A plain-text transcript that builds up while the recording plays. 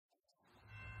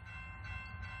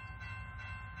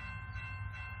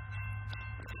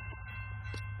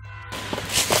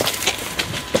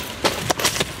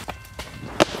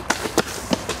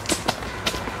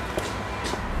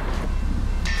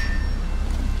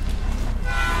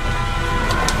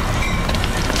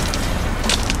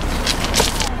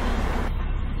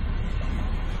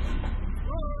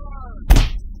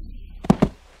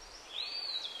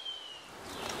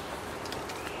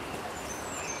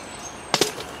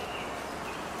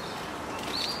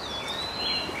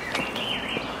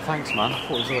Thanks, man. I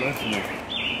thought it was all over for me.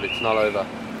 But it's not over.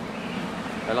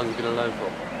 How long have you been alone for?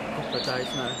 A couple of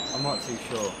days now. I'm not too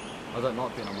sure. I don't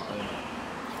like being on my own.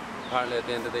 Apparently at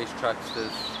the end of these tracks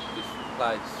there's this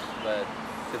place where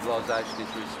civilization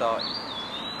is restarting.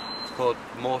 It's called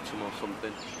Mortem or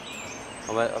something.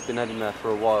 I've been heading there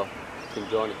for a while. You can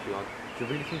join if you want. Do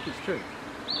you really think it's true?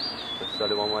 There's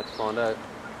only one way to find out.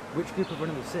 Which group are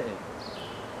running the city?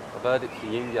 I've heard it's the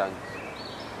Yin Yangs.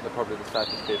 They're probably the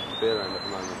safest people to be around at the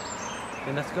moment.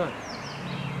 Then let's go.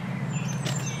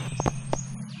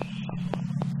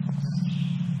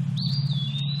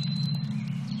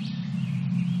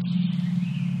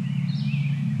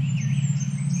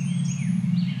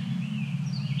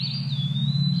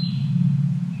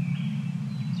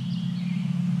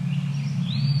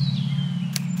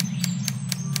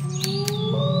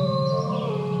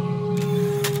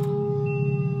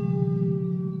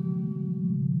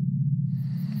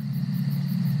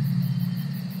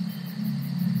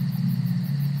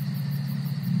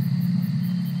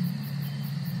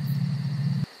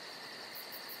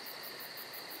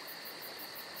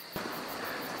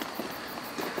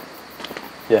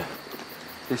 Yeah,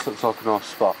 this looks like a nice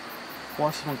spot. What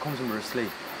if someone comes and we're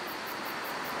asleep?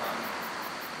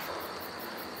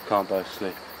 Can't both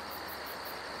sleep.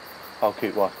 I'll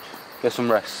keep watch. Get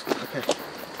some rest. Okay.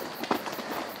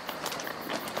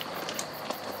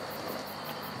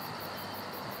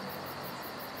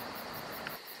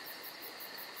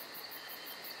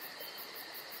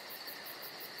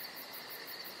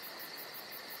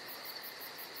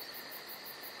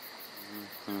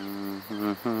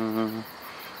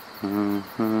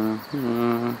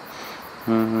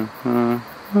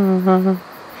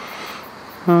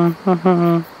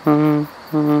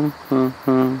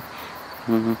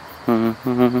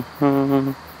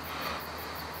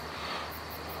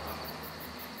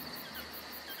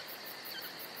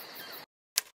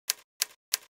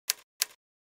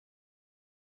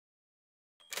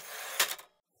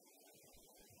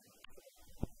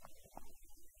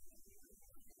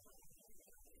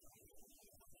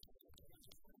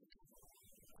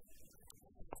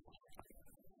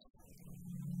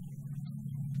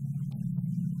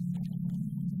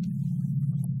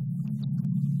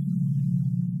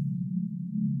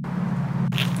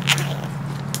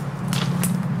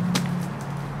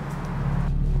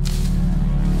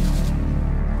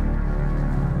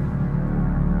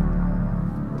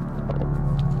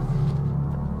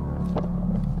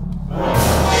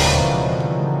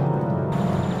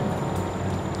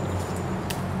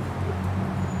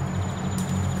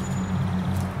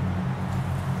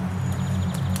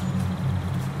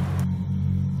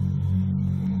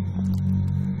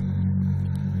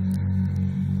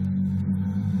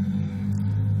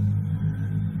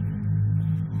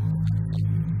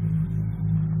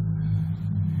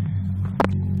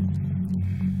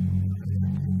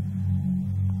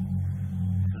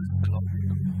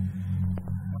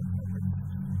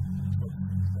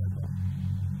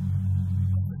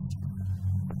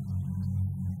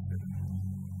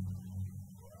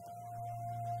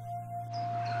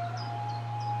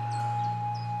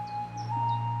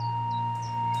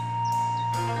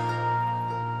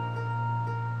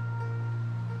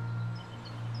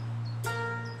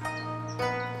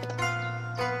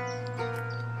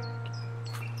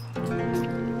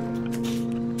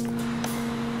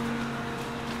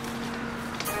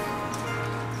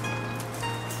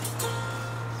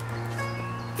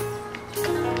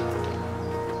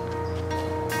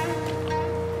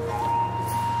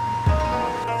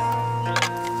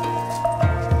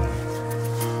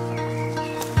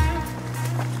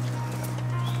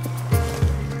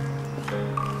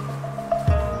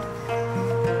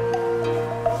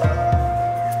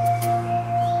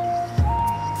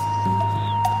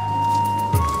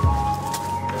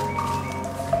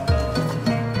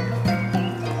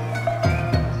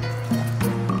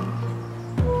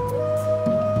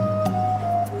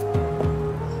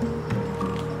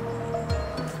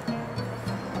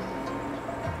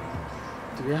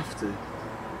 Do we have to?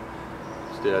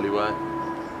 It's the only way.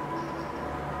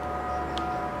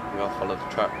 You gotta follow the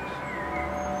tracks.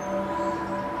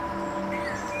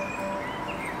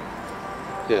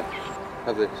 Here,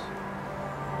 have this.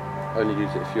 Only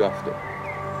use it if you have to.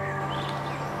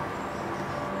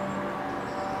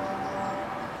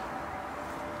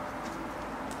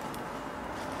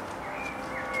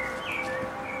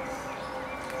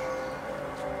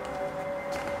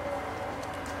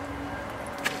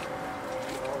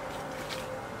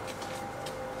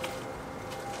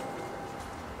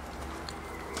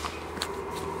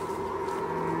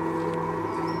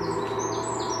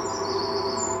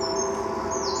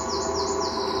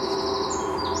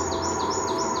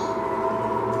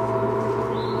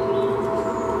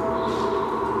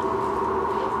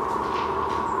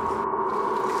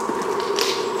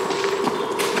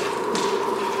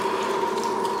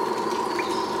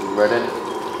 Ready?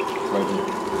 Ready.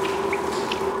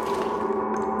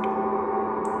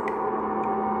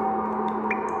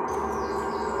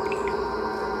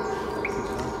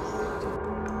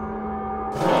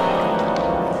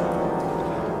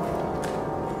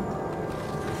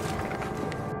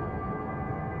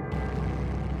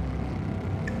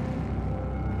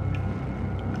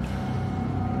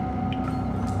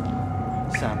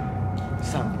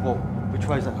 Sam, which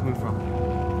way is that coming from?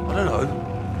 I don't know.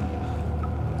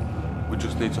 We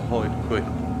just need to hide quick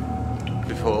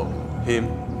before him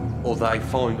or they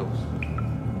find us.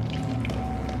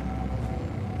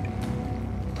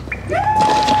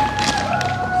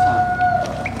 Sam,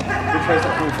 which way is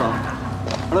that coming from?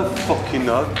 I don't fucking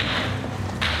know.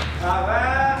 Come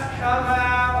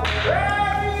out,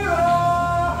 where you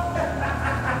are.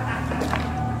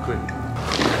 Quick.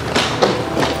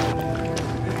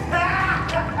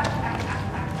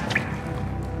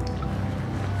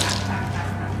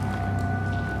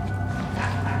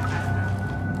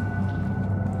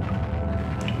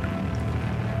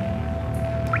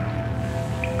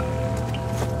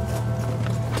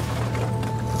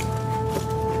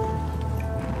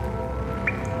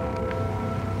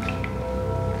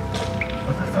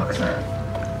 What the fuck's that?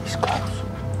 He's close.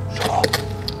 Shut up.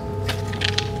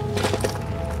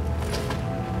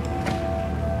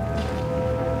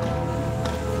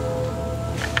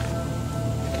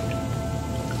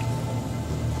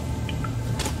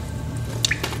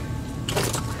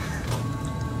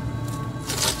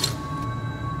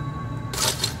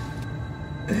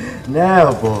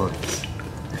 Now, boys,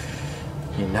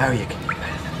 you know you can do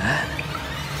better than that.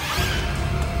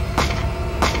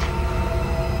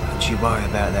 Don't you worry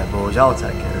about that, boys. I'll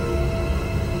take care of it.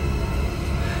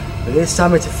 But here's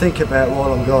something to think about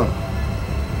while I'm gone.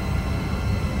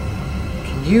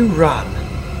 Can you run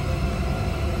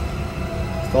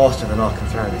faster than I can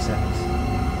throw this axe?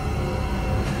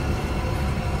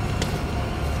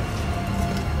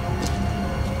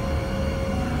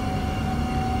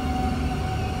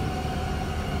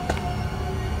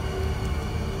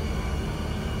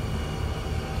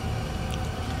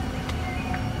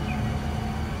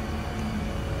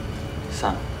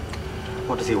 Sam,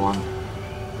 what does he want?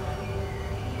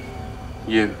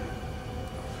 You.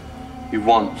 He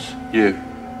wants you.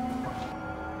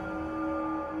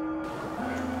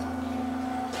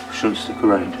 Shouldn't stick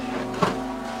around.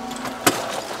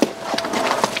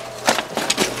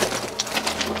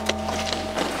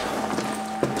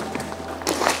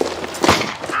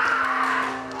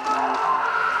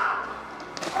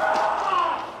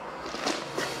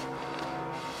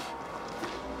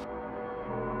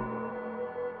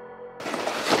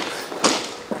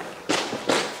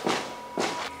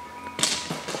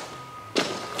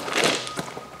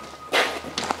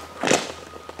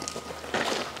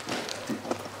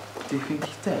 Do you think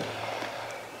he's dead?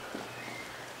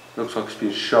 Looks like he's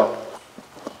been shot.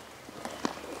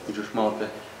 He just might be.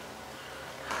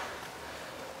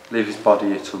 Leave his body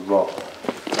here to rot.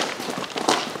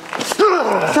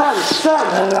 Sam!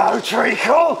 Hello,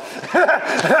 Treacle!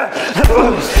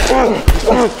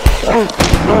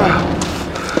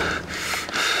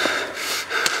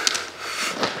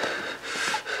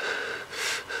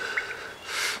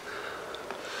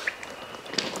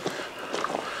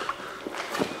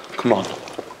 Come on.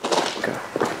 Go.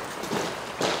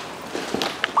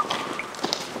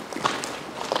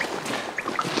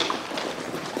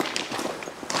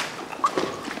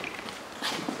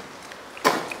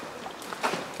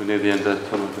 We're near the end of the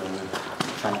tunnel.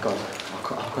 Thank God. I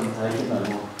couldn't take it no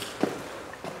more.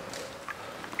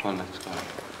 Come on, let's go.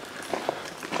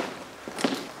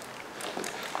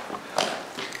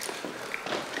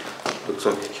 Looks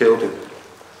like he killed him.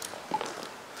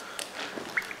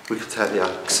 We could take the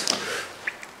axe.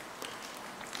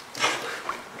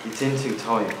 It's in too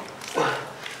tight.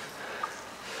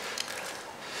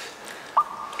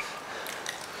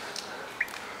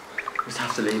 Just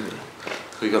have to leave it.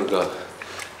 We gotta go.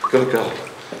 We gotta go.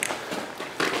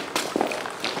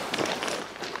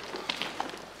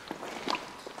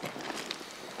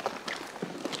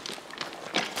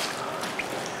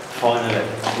 Finally,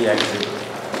 the exit.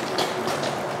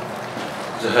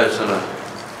 There's a house on it.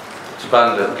 It's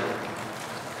abandoned.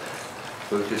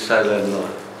 We'll just stay there and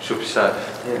night. Should be safe.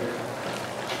 Yeah.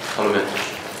 Follow me.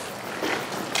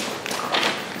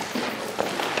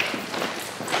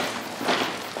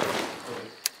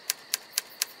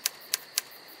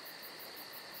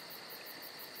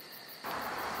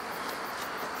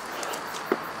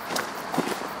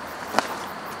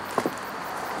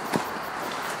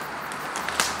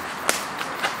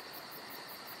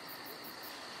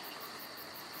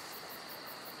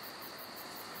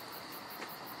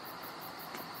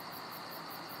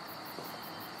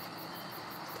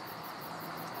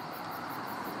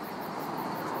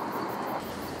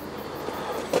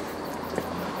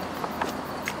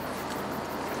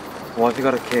 Why have you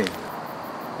got a key?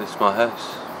 This is my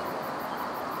house.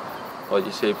 What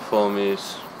you see before me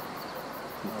is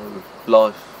my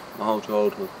life, my whole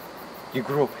childhood. You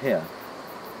grew up here?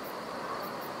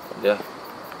 Yeah.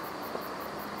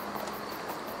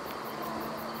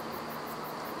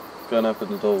 Go and open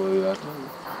the door where we are.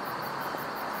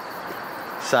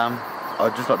 Sam,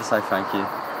 I'd just like to say thank you.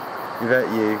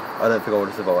 Without you, I don't think I would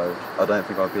have survived. I don't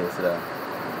think I'd be here today.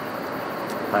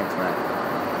 Thanks, mate.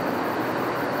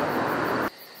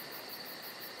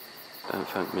 Don't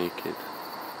thank me, kid.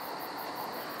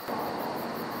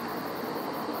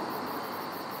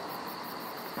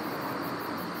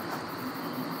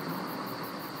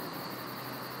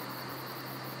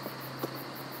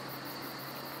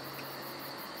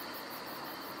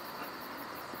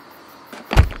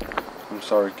 I'm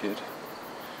sorry, kid.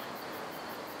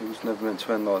 It was never meant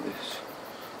to end like this.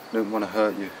 I didn't want to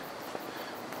hurt you,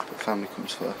 but family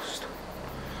comes first.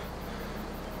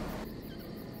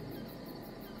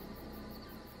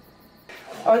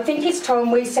 I think it's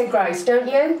time we said grace, don't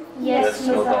you? Yes,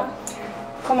 Mother.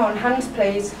 Come on, hands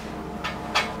please.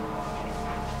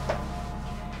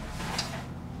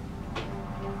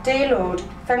 Dear Lord,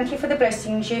 thank you for the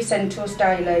blessings you send to us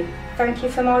daily. Thank you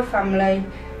for my family.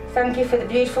 Thank you for the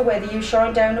beautiful weather you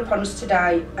shine down upon us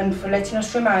today and for letting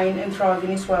us remain and thrive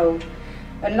in this world.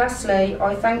 And lastly,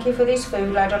 I thank you for this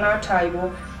food laid on our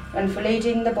table and for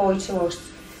leading the boy to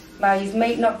us. May his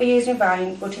meat not be used in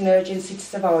vain, but in urgency to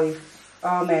survive.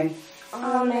 Amen.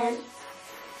 Amen.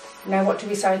 Now what do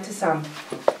we say to Sam?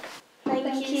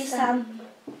 Thank you, Sam.